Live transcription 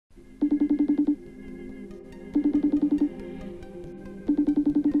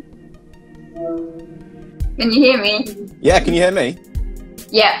Can you hear me? Yeah, can you hear me?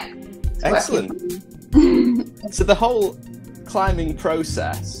 Yeah. Excellent. So the whole climbing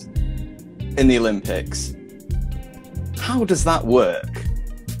process in the Olympics, how does that work?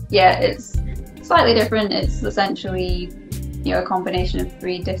 Yeah, it's slightly different. It's essentially, a combination of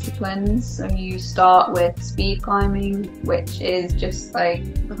 3 disciplines. So you start with speed climbing, which is just like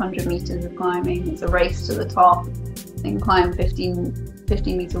 100 meters of climbing. It's a race to the top. You can climb 15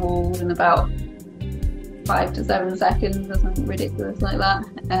 meter walls in about 5 to 7 seconds or something ridiculous like that.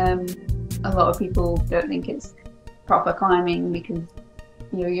 A lot of people don't think it's proper climbing because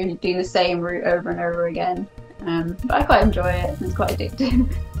you're doing the same route over and over again. But I quite enjoy it, and it's quite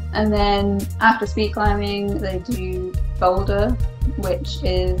addictive. And then after speed climbing, they do boulder, which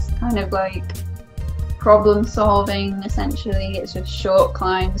is kind of like problem solving essentially. It's just short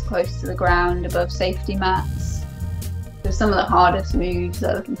climbs close to the ground above safety mats. So some of the hardest moves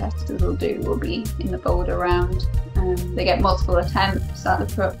that the competitors will do will be in the boulder round. They get multiple attempts at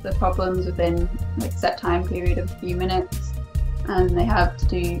the problems within like a set time period of a few minutes, and they have to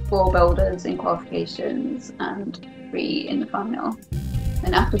do 4 boulders in qualifications and 3 in the final.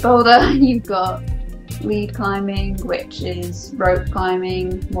 And after boulder, you've got lead climbing, which is rope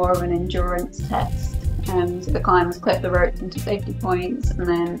climbing, more of an endurance test. So the climbers clip the ropes into safety points, and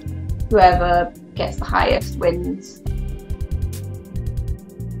then whoever gets the highest wins.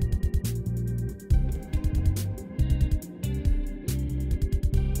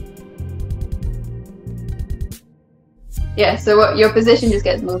 Yeah, so what your position just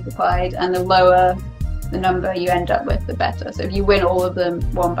gets multiplied, and the lower the number you end up with, the better. So if you win all of them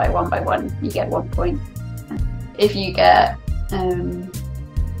one by one, you get 1 point. If you get,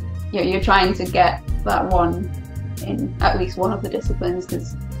 you're trying to get that one in at least one of the disciplines,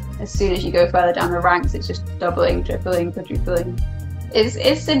 because as soon as you go further down the ranks, it's just doubling, tripling, quadrupling.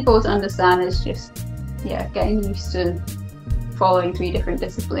 It's simple to understand. It's just getting used to following 3 different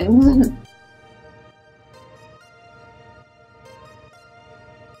disciplines.